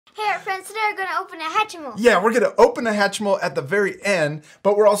Hey friends, today we're going to open a Hatchimal. Yeah, we're going to open a Hatchimal at the very end,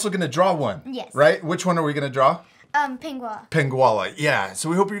 but we're also going to draw one. Yes. Right? Which one are we going to draw? Penguala. Penguala, yeah. So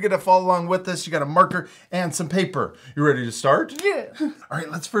we hope you're going to follow along with us. You got a marker and some paper. You ready to start? Yeah. All right,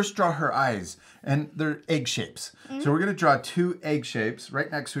 let's first draw her eyes. And they're egg shapes. So we're going to draw two egg shapes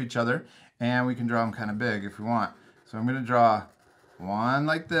right next to each other. And we can draw them kind of big if we want. So I'm going to draw one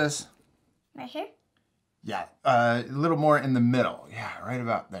like this. Right here? Yeah, a little more in the middle. Yeah, right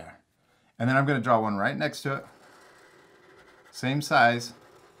about there. And then I'm going to draw one right next to it. Same size.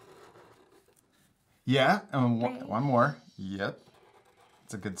 Yeah, and one more. Yep.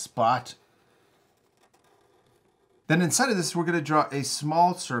 It's a good spot. Then inside of this, we're going to draw a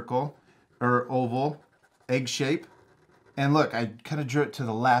small circle or oval, egg shape. And look, I kind of drew it to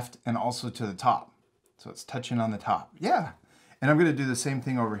the left and also to the top. So it's touching on the top. Yeah. And I'm going to do the same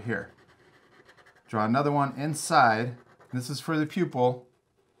thing over here. Draw another one inside. This is for the pupil.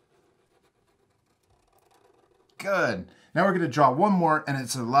 Good. Now we're going to draw one more, and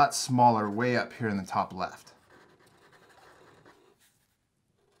it's a lot smaller way up here in the top left.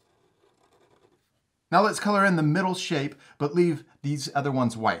 Now let's color in the middle shape, but leave these other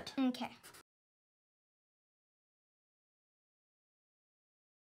ones white. Okay.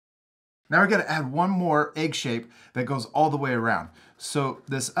 Now we're going to add one more egg shape that goes all the way around. So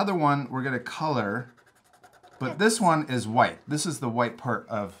this other one we're going to color, but this one is white. This is the white part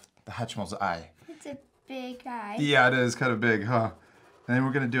of the Hatchimal's eye. It's a big eye. Yeah, it is kind of big, huh? And then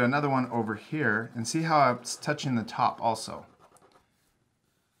we're going to do another one over here and see how it's touching the top also.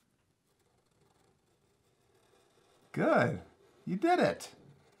 Good. You did it.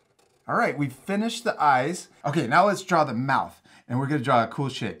 All right, we finished the eyes. Okay, now let's draw the mouth. And we're going to draw a cool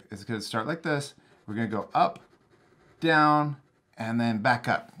shape. It's going to start like this. We're going to go up, down, and then back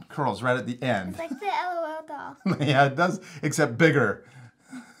up. Curls right at the end. It's like the LOL doll. Yeah, it does, except bigger.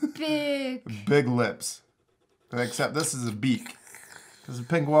 Big. Big lips. Except this is a beak. Because the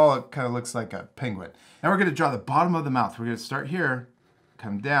Penguala kind of looks like a penguin. Now we're going to draw the bottom of the mouth. We're going to start here,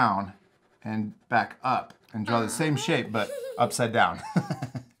 come down, and back up. And draw the same shape, but upside down.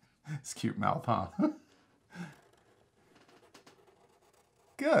 It's a cute mouth, huh?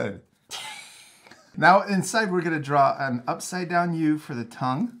 Good. Now inside we're going to draw an upside down U for the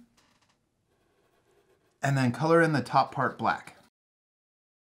tongue. And then color in the top part black.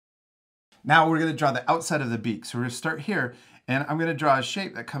 Now we're going to draw the outside of the beak. So we're going to start here. And I'm going to draw a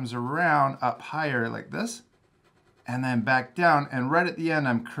shape that comes around up higher like this. And then back down. And right at the end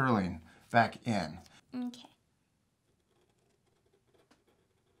I'm curling back in. Okay.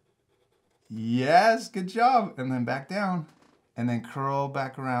 Yes, good job. And then back down. And then curl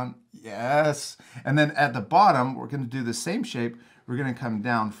back around. Yes. And then at the bottom, we're going to do the same shape. We're going to come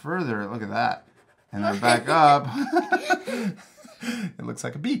down further. Look at that. And then back up. It looks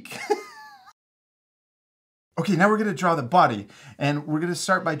like a beak. Okay, now we're going to draw the body. And we're going to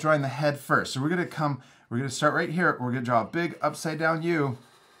start by drawing the head first. So we're going to start right here. We're going to draw a big upside down U.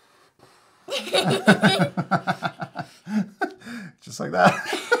 Just like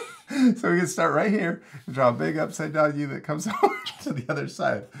that. So we can start right here and draw a big upside down U that comes over to the other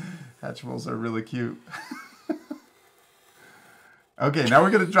side. Hatchimals are really cute. Okay, now we're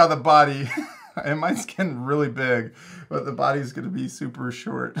going to draw the body. And mine's getting really big, but the body's going to be super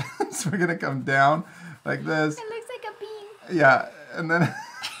short. So we're going to come down like this. It looks like a bean. Yeah, and then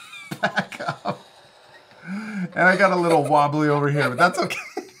back up. And I got a little wobbly over here, but that's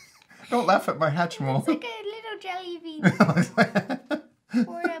okay. Don't laugh at my Hatchimal. It's like a little jelly bean.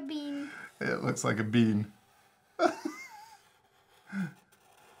 Or a bean. It looks like a bean.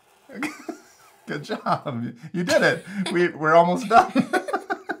 Good job. You did it. We're almost done.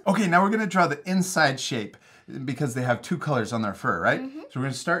 Okay, now we're going to draw the inside shape because they have two colors on their fur, right? So we're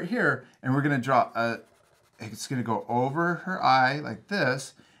going to start here and we're going to draw it's going to go over her eye like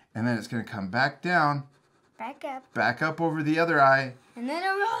this, and then it's going to come back down. Back up. Back up over the other eye. And then a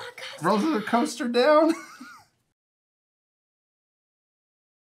roller coaster. Roller coaster down.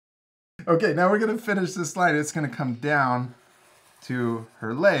 Okay, now we're going to finish this line. It's going to come down to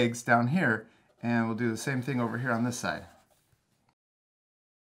her legs down here, and we'll do the same thing over here on this side.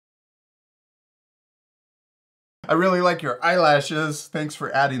 I really like your eyelashes. Thanks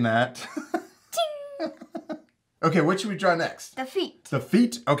for adding that. Okay, what should we draw next? The feet. The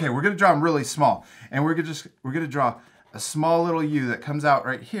feet? Okay, we're going to draw them really small. And we're going to draw a small little U that comes out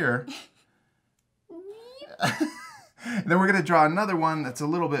right here. And then we're going to draw another one that's a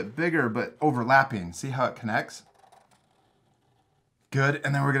little bit bigger but overlapping. See how it connects? Good.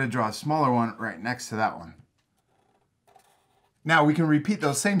 And then we're going to draw a smaller one right next to that one. Now we can repeat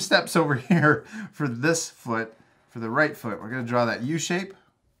those same steps over here for this foot. For the right foot, we're going to draw that U shape.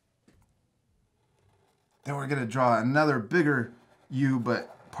 Then we're gonna draw another bigger U,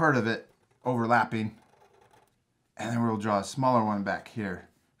 but part of it overlapping. And then we'll draw a smaller one back here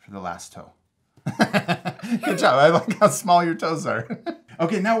for the last toe. Good job. I like how small your toes are.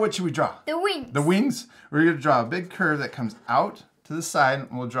 Okay, now what should we draw? The wings. The wings? We're going to draw a big curve that comes out to the side,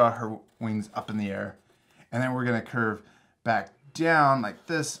 and we'll draw her wings up in the air. And then we're going to curve back down like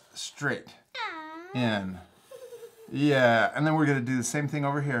this, straight in. Yeah, and then we're going to do the same thing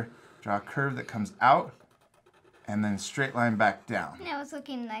over here. Draw a curve that comes out, and then straight line back down. Now it's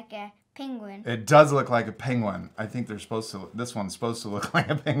looking like a penguin. It does look like a penguin. I think they're supposed to. This one's supposed to look like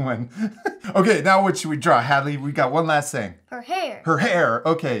a penguin. Okay, now what should we draw, Hadley? We got one last thing. Her hair. Her hair.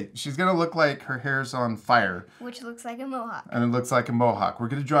 Okay, she's gonna look like her hair's on fire. Which looks like a mohawk. And it looks like a mohawk. We're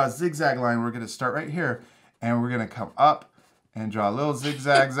gonna draw a zigzag line. We're gonna start right here, and we're gonna come up and draw little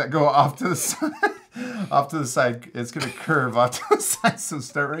zigzags that go off to the side. Off to the side. It's gonna curve off to the side. So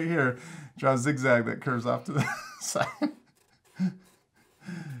start right here. Draw a zigzag that curves off to the side.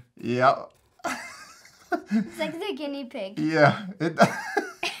 Yeah. It's like the guinea pig. Yeah. Then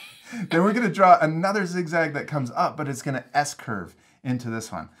we're going to draw another zigzag that comes up, but it's going to S-curve into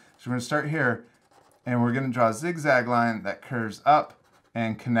this one. So we're going to start here, and we're going to draw a zigzag line that curves up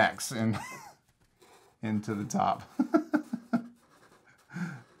and connects into the top.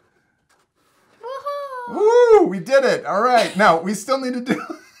 Woo! We did it. All right. Now, we still need to do...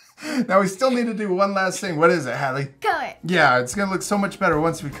 Now we still need to do one last thing. What is it, Hadley? Color. Yeah, it's gonna look so much better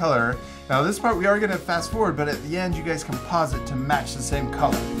once we color. Now this part we are gonna fast forward, but at the end you guys can pause it to match the same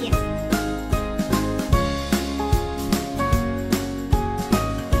color. Yes.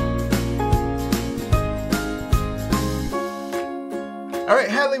 All right,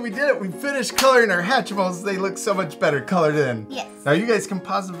 Hadley, we did it. We finished coloring our Hatchimals. They look so much better colored in. Yes. Now you guys can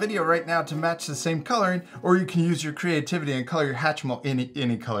pause the video right now to match the same coloring, or you can use your creativity and color your Hatchimal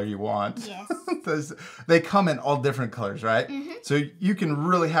any color you want. Yes. They come in all different colors, right? Mm-hmm. So you can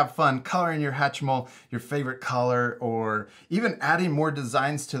really have fun coloring your Hatchimal your favorite color, or even adding more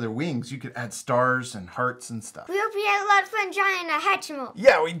designs to their wings. You could add stars and hearts and stuff. We hope you had a lot of fun drawing a Hatchimal.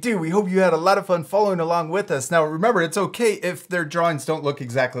 Yeah, we do. We hope you had a lot of fun following along with us. Now, remember, it's okay if their drawings don't look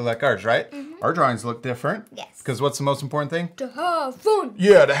exactly like ours, right? Mm-hmm. Our drawings look different. Yes. Because what's the most important thing? To have fun.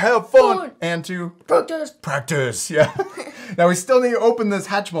 Yeah, to have fun. And to practice. Practice, yeah. Now, we still need to open this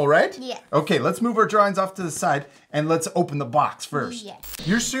Hatchimal, right? Yeah. Okay, let's move our drawings off to the side and let's open the box first. Yes.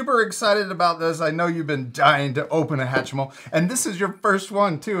 You're super excited about this. I know you've been dying to open a Hatchimal. And this is your first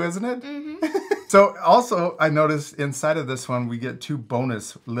one too, isn't it? Mm-hmm. So also, I noticed inside of this one, we get 2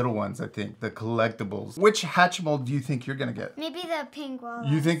 bonus little ones, I think, the collectibles. Which Hatchimal do you think you're gonna get? Maybe the Penguala.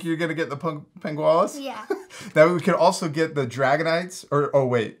 You think you're gonna get the Pengualas? Yeah. Now we could also get the Dragonites, or, oh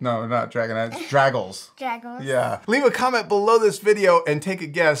wait, no, not Dragonites, Draggles. Draggles. Yeah. Leave a comment below this video and take a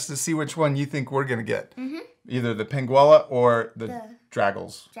guess to see which one you think we're gonna get. Mm-hmm. Either the Penguala or the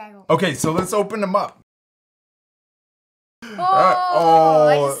Draggles. Draggles. Okay, so let's open them up. Oh, Oh,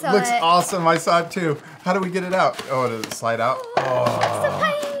 I just saw looks it. awesome. I saw it too. How do we get it out? Oh, does it slide out? Oh.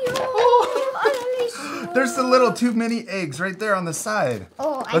 There's the little 2 mini eggs right there on the side.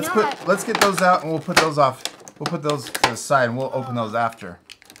 Oh, Let's get those out and we'll put those off. We'll put those to the side and we'll open those after.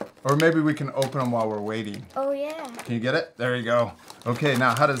 Or maybe we can open them while we're waiting. Oh, yeah. Can you get it? There you go. Okay,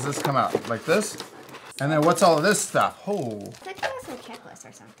 now how does this come out? Like this? And then what's all of this stuff? Oh. It's like a checklist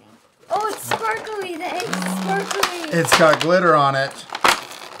or something. Oh, it's sparkly. The egg's sparkly. It's got glitter on it.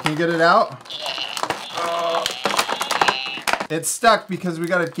 Can you get it out? It's stuck because we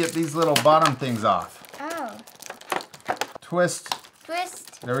gotta get these little bottom things off. Oh. Twist.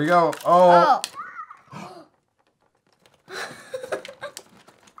 Twist. There we go. Oh.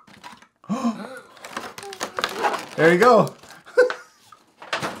 There you go.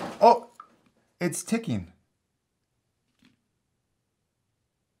 Oh, it's ticking.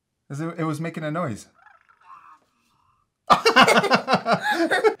 It was making a noise.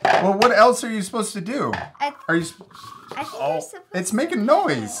 Well, what else are you supposed to do? I think you're supposed it's making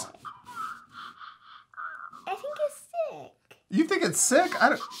noise. I think it's sick. You think it's sick? I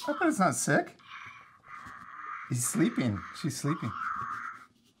bet it's not sick. He's sleeping. She's sleeping.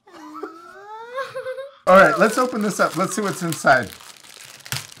 All right, let's open this up. Let's see what's inside.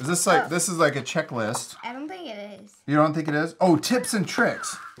 Is this like, this is like a checklist. I don't think it is. You don't think it is? Oh, tips and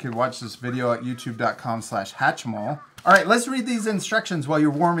tricks. You can watch this video at youtube.com/Hatchimal. All right, let's read these instructions while you're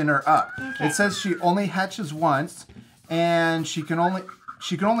warming her up. Okay. It says she only hatches once, and she can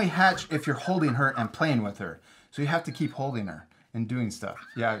only hatch if you're holding her and playing with her. So you have to keep holding her and doing stuff.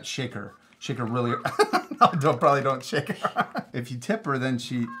 Yeah, shake her. Shake her really. No, probably don't shake her. If you tip her, then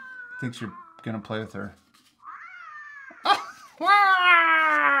she thinks you're gonna play with her.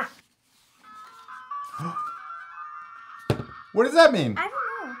 What does that mean? I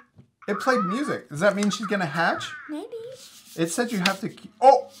don't know. It played music. Does that mean she's gonna hatch? Maybe. It said you have to keep...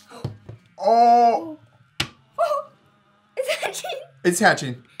 Oh! Oh! Oh! It's hatching. It's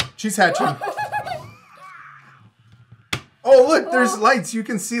hatching. She's hatching. Oh, look, there's lights. You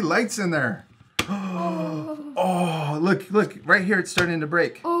can see lights in there. Oh, look, right here, it's starting to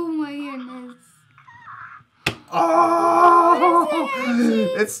break. Oh my goodness. Oh,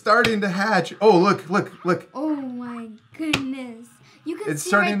 it's starting to hatch. Oh, look. Oh my goodness. You can It's see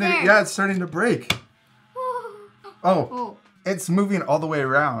starting right to, there. yeah, it's starting to break. Oh, it's moving all the way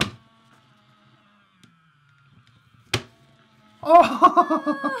around.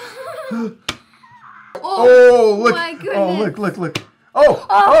 Oh. Oh, look. My goodness. Oh, look.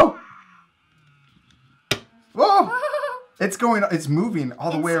 Oh. Whoa. It's moving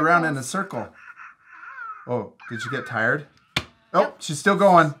all the way around in a circle. Oh, did you get tired? Oh, she's still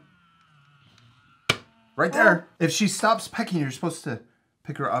going. Right there. If she stops pecking, you're supposed to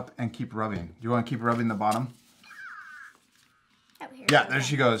pick her up and keep rubbing. Do you want to keep rubbing the bottom? Oh, here Yeah, there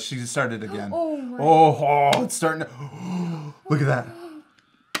she goes. She started again. Oh, it's starting to... Look at that.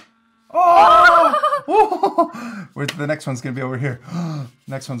 Oh! Where's the next one's going to be over here?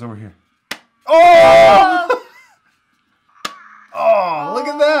 Next one's over here. Oh! Oh, look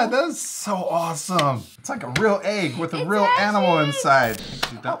at that. That is so awesome. It's like a real egg with a real animal inside.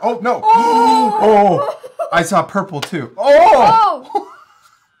 Oh, no. Oh! I saw purple too. Oh!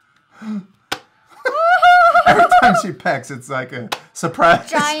 Every time she pecks, it's like a surprise.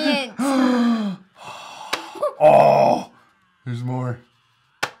 Giant. Oh, there's more.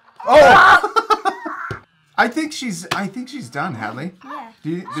 Oh! I think she's done, Hadley. Yeah. Do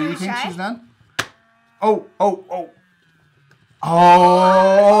you think try? she's done? Oh. Oh!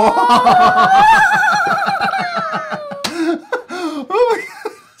 Oh my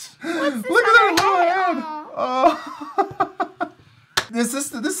gosh. Look at her little head. Oh. This is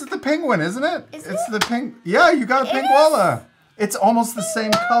the penguin, isn't it? It's the peng. Yeah, you got a penguala. It's almost the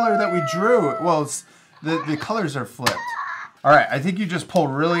same color that we drew. Well, the colors are flipped. All right, I think you just pull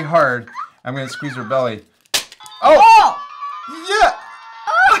really hard. I'm gonna squeeze her belly. Oh! Yeah!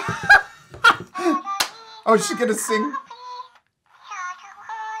 Oh, she's gonna sing.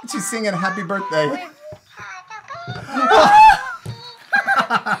 She's singing happy birthday.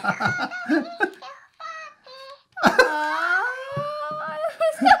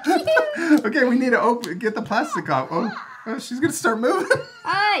 Okay, we need to get the plastic off. Oh, she's gonna start moving.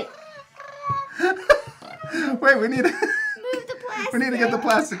 Hey! Wait, we need to Move the plastic. we need to get the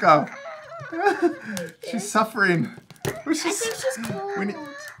plastic off. She's suffering. I think she's cold.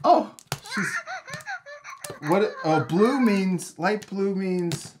 Blue means, light blue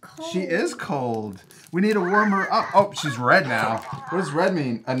means Cold. she is cold. We need to warm her up. Oh, she's red now. What does red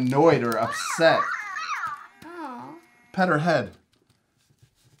mean? Annoyed or upset. Oh. Pet her head.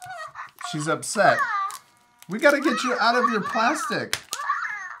 She's upset. We gotta get you out of your plastic.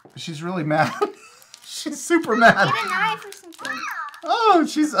 She's really mad. She's super mad. Get a knife or something. Oh,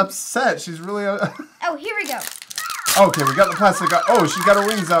 she's upset. She's really... Oh, here we go. Okay, we got the plastic out. Oh, she's got her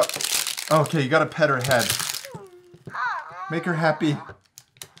wings out. Okay, you gotta pet her head. Make her happy.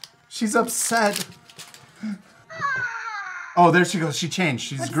 She's upset. Oh, there she goes. She changed.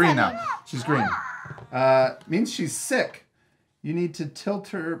 She's green now. She's green. Means she's sick. You need to tilt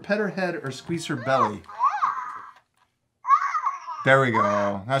her, pet her head, or squeeze her belly. There we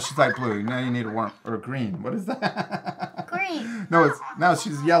go. Now she's like blue. Now you need a warm or green. What is that? Green. No, now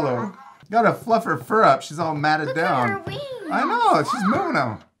she's yellow. You gotta fluff her fur up. She's all matted Look down. at her wings. I know. She's moving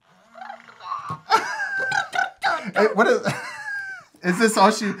them. Hey, what is this all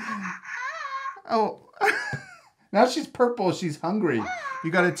she... Oh. Now she's purple. She's hungry.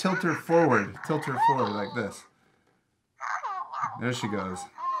 You got to tilt her forward. Tilt her forward like this. There she goes.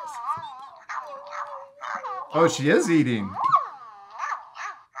 Oh, she is eating.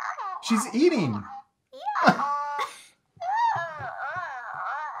 She's eating.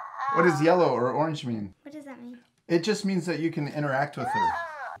 What does yellow or orange mean? What does that mean? It just means that you can interact with her.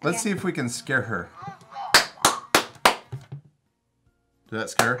 Let's see if we can scare her. Did that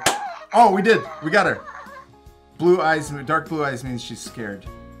scare her? Oh, we did. We got her. Blue eyes, dark blue eyes means she's scared.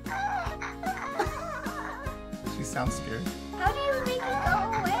 She sounds scared. How do you make it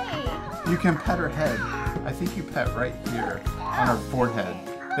go away? You can pet her head. I think you pet right here on her forehead.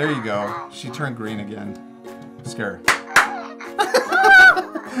 There you go. She turned green again. Scare her.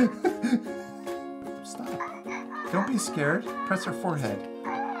 Stop. Don't be scared. Press her forehead.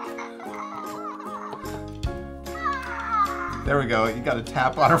 There we go. You got to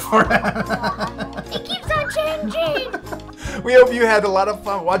tap on her forehead. It keeps on changing. We hope you had a lot of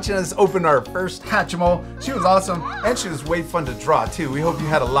fun watching us open our first Hatchimal. She was awesome, and she was way fun to draw too. We hope you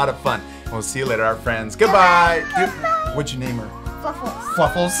had a lot of fun. We'll see you later, our friends. Goodbye. What'd you name her? Fluffles.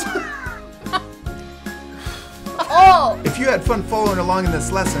 Fluffles. Oh! If you had fun following along in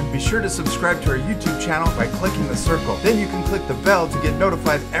this lesson, be sure to subscribe to our YouTube channel by clicking the circle. Then you can click the bell to get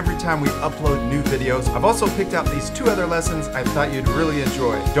notified every time we upload new videos. I've also picked out these 2 other lessons I thought you'd really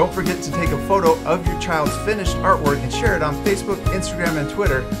enjoy. Don't forget to take a photo of your child's finished artwork and share it on Facebook, Instagram, and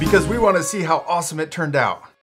Twitter because we want to see how awesome it turned out.